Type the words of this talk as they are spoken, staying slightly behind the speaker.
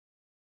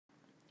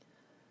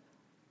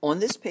On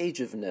this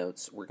page of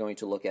notes, we're going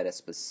to look at a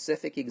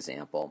specific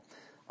example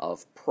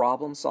of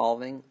problem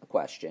solving a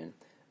question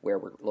where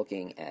we're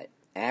looking at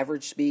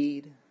average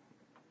speed,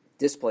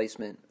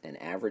 displacement,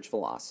 and average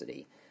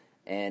velocity.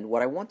 And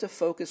what I want to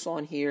focus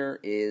on here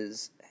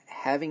is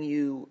having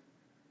you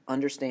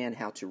understand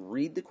how to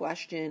read the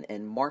question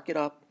and mark it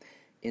up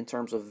in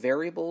terms of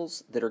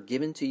variables that are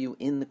given to you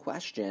in the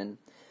question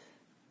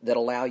that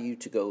allow you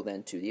to go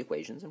then to the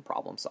equations and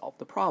problem solve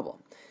the problem.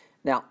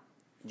 Now,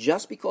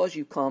 just because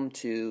you come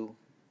to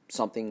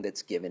something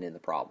that's given in the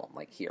problem,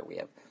 like here we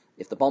have,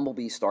 if the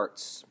bumblebee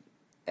starts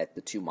at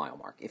the 2-mile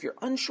mark. If you're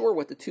unsure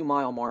what the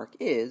 2-mile mark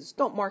is,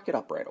 don't mark it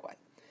up right away.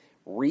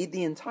 Read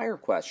the entire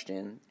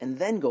question and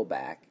then go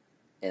back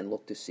and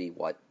look to see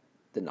what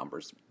the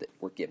numbers that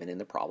were given in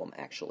the problem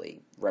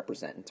actually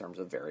represent in terms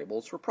of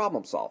variables for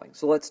problem solving.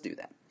 So let's do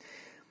that.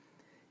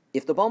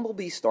 If the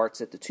bumblebee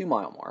starts at the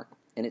 2-mile mark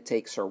and it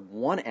takes her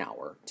 1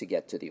 hour to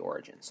get to the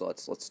origin, so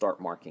let's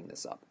start marking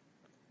this up.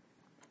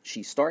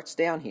 She starts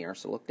down here,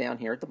 so look down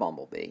here at the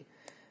bumblebee.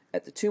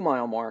 At the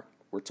 2-mile mark,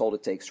 we're told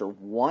it takes her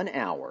 1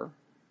 hour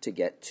to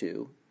get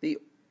to the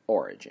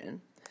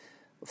origin,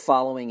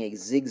 following a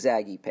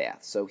zigzaggy path.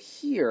 So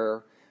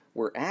here,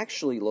 we're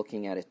actually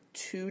looking at a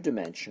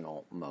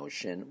two-dimensional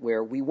motion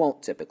where we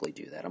won't typically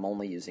do that. I'm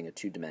only using a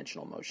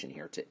two-dimensional motion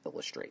here to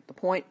illustrate the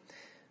point.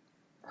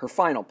 Her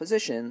final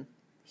position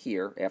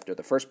here, after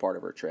the first part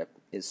of her trip,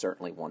 is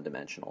certainly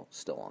one-dimensional,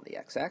 still on the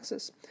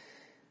x-axis.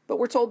 But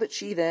we're told that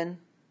she then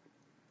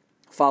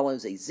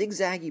follows a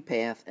zigzaggy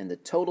path, and the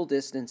total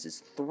distance is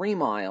 3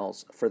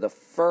 miles for the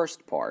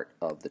first part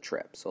of the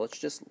trip. So let's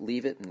just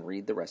leave it and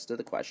read the rest of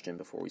the question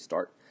before we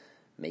start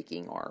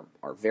making our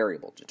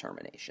variable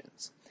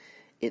determinations.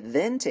 It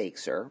then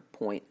takes her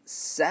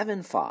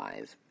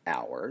 0.75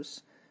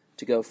 hours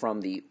to go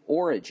from the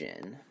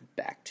origin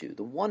back to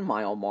the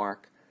 1-mile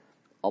mark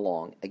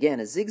along,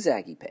 again, a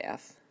zigzaggy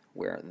path,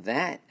 where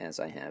that, as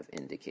I have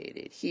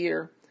indicated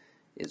here,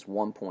 is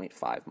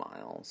 1.5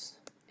 miles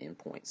in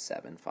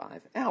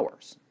 0.75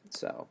 hours.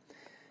 So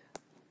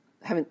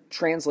I haven't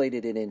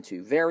translated it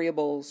into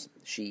variables.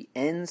 She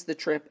ends the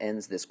trip,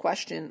 ends this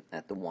question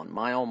at the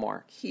 1-mile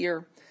mark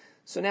here.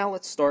 So now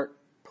let's start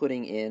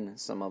putting in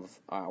some of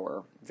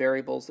our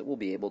variables that we'll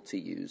be able to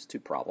use to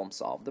problem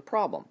solve the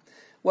problem.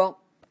 Well,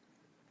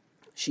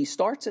 she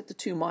starts at the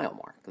 2-mile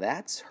mark.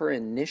 That's her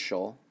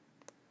initial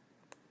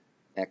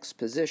x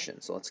position.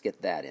 So let's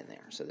get that in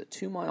there. So the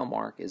 2-mile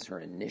mark is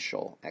her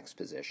initial x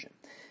position.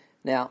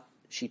 Now,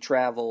 she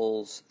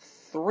travels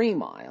 3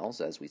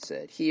 miles, as we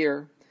said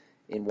here,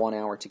 in 1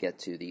 hour to get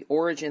to the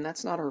origin.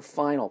 That's not her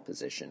final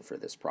position for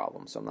this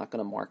problem, so I'm not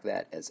going to mark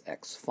that as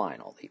x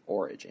final, the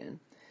origin.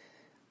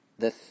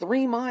 The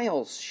 3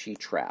 miles she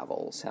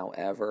travels,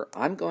 however,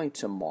 I'm going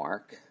to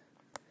mark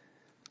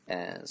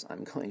as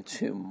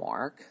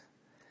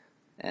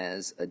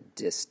a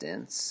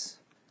distance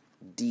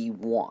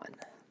d1.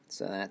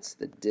 So that's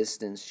the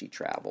distance she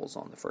travels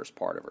on the first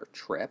part of her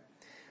trip.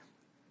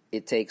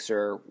 It takes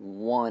her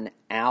 1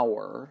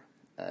 hour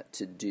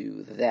to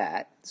do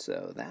that,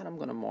 so that I'm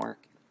going to mark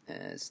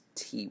as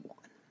T1.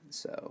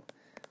 So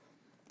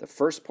the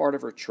first part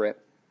of her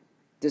trip,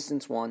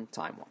 distance 1,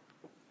 time 1.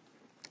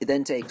 It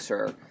then takes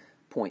her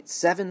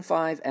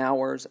 0.75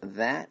 hours.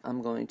 That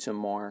I'm going to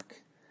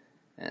mark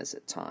as a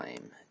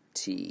time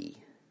T2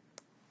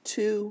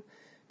 to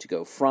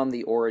go from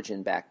the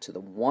origin back to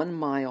the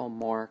 1-mile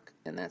mark,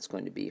 and that's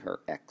going to be her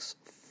x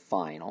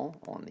final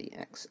on the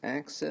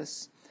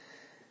x-axis.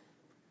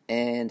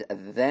 And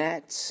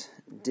that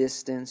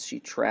distance she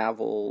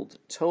traveled,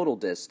 total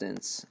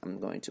distance,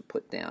 I'm going to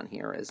put down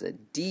here as a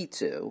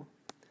d2,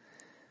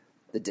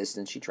 the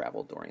distance she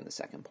traveled during the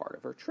second part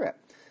of her trip.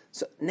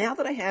 So now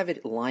that I have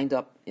it lined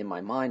up in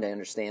my mind, I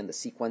understand the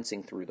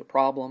sequencing through the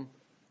problem.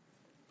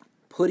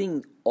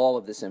 Putting all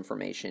of this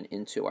information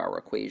into our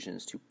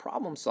equations to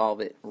problem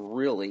solve it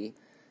really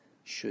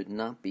should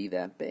not be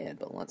that bad,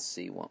 but let's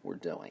see what we're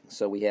doing.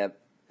 So we have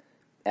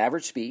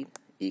average speed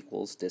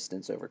equals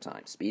distance over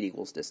time. Speed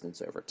equals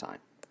distance over time.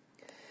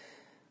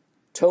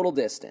 Total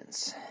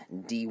distance,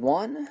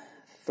 d1,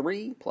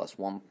 3 plus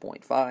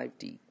 1.5,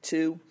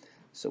 d2.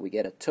 So we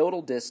get a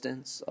total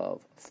distance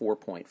of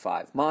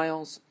 4.5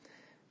 miles.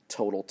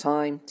 Total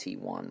time,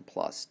 t1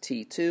 plus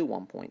t2,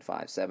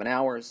 1.57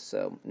 hours.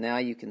 So now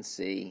you can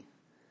see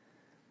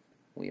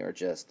we are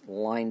just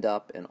lined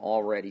up and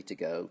all ready to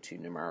go to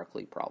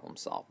numerically problem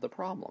solve the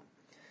problem.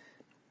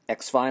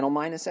 X final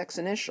minus x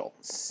initial,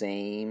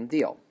 same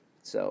deal.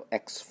 So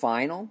x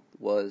final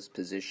was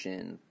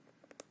position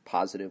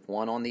positive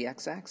 1 on the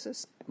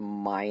x-axis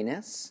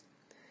minus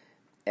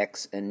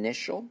x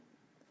initial,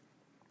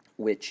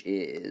 which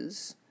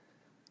is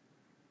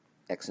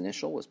x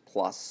initial was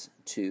plus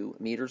 2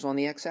 meters on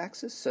the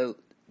x-axis. So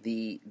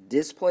the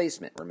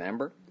displacement,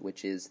 remember,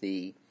 which is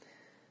the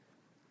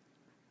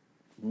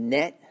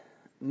net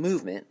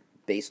movement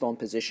based on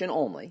position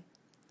only,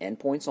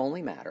 endpoints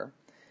only matter,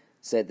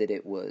 said that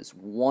it was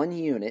 1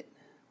 unit,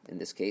 in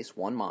this case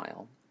 1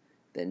 mile.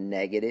 The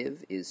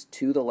negative is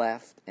to the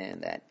left,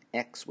 and that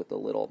x with the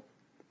little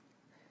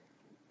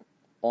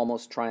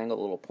almost triangle,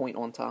 little point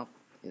on top,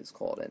 is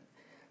called an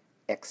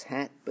x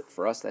hat, but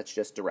for us that's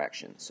just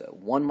direction. So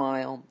 1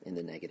 mile in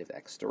the negative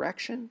x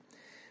direction.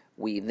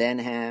 We then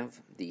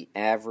have the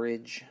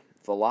average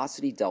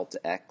velocity delta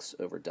x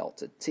over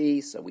delta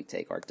t. So we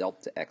take our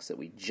delta x that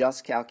we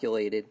just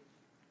calculated,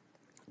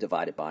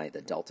 divided by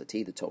the delta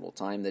t, the total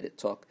time that it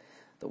took,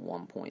 the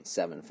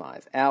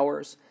 1.75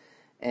 hours,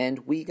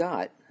 and we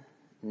got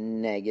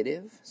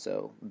negative,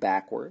 so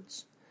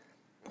backwards,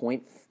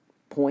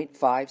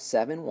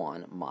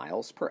 0.571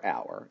 miles per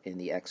hour in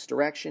the x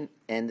direction,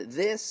 and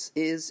this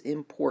is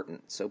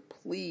important, so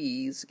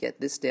please get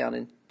this down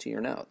into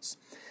your notes.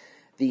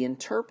 The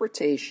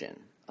interpretation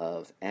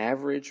of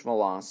average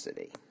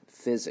velocity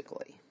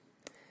physically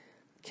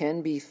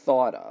can be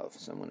thought of,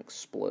 so I'm going to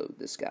explode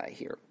this guy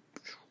here,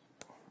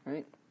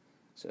 right?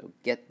 So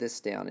get this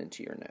down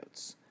into your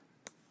notes.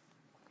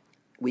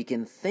 We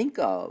can think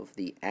of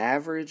the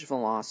average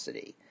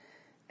velocity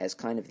as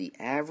kind of the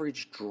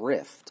average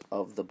drift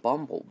of the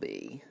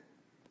bumblebee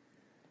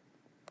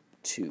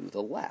to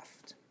the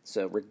left.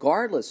 So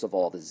regardless of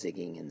all the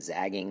zigging and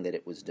zagging that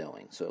it was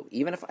doing, so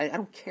even if I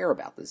don't care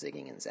about the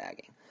zigging and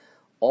zagging,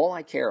 all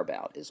I care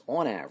about is,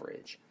 on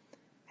average,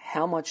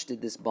 how much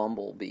did this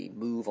bumblebee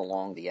move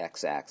along the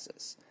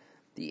x-axis?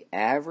 The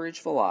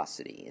average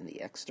velocity in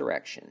the x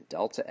direction,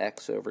 delta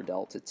x over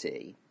delta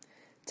t,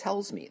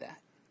 tells me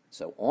that.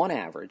 So on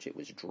average, it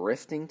was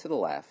drifting to the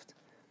left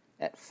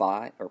at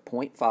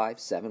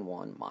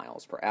 0.571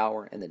 miles per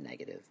hour, and the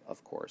negative,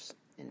 of course,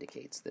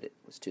 indicates that it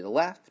was to the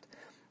left.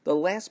 The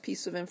last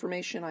piece of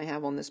information I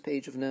have on this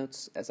page of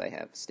notes, as I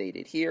have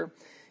stated here,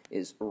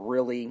 is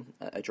really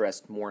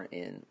addressed more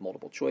in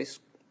multiple choice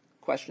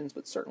questions,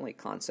 but certainly a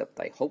concept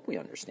I hope we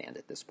understand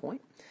at this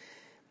point.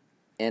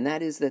 And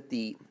that is that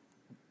the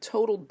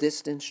total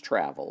distance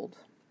traveled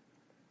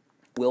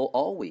will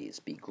always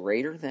be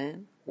greater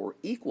than or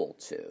equal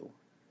to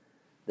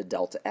the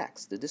delta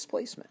x, the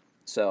displacement.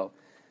 So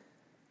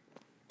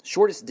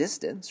shortest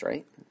distance,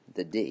 right,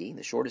 the d,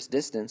 the shortest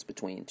distance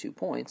between 2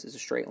 points is a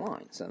straight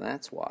line. So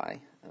that's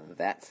why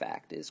that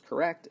fact is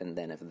correct. And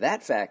then if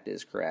that fact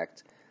is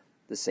correct,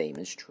 the same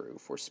is true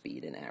for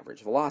speed and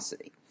average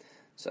velocity.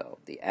 So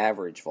the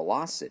average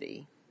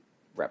velocity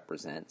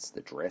represents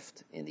the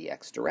drift in the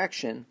x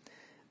direction.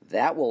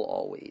 That will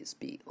always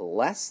be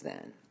less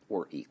than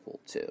or equal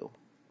to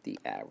the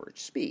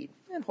average speed.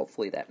 And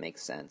hopefully that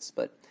makes sense.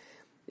 But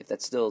if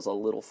that still is a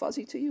little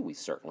fuzzy to you, we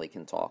certainly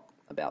can talk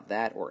about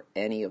that or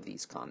any of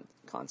these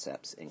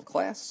concepts in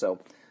class. So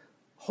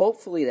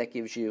hopefully that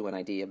gives you an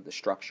idea of the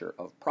structure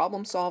of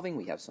problem solving.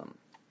 We have some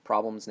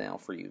problems now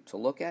for you to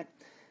look at,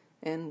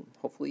 and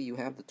hopefully you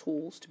have the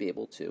tools to be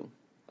able to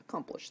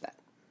accomplish that.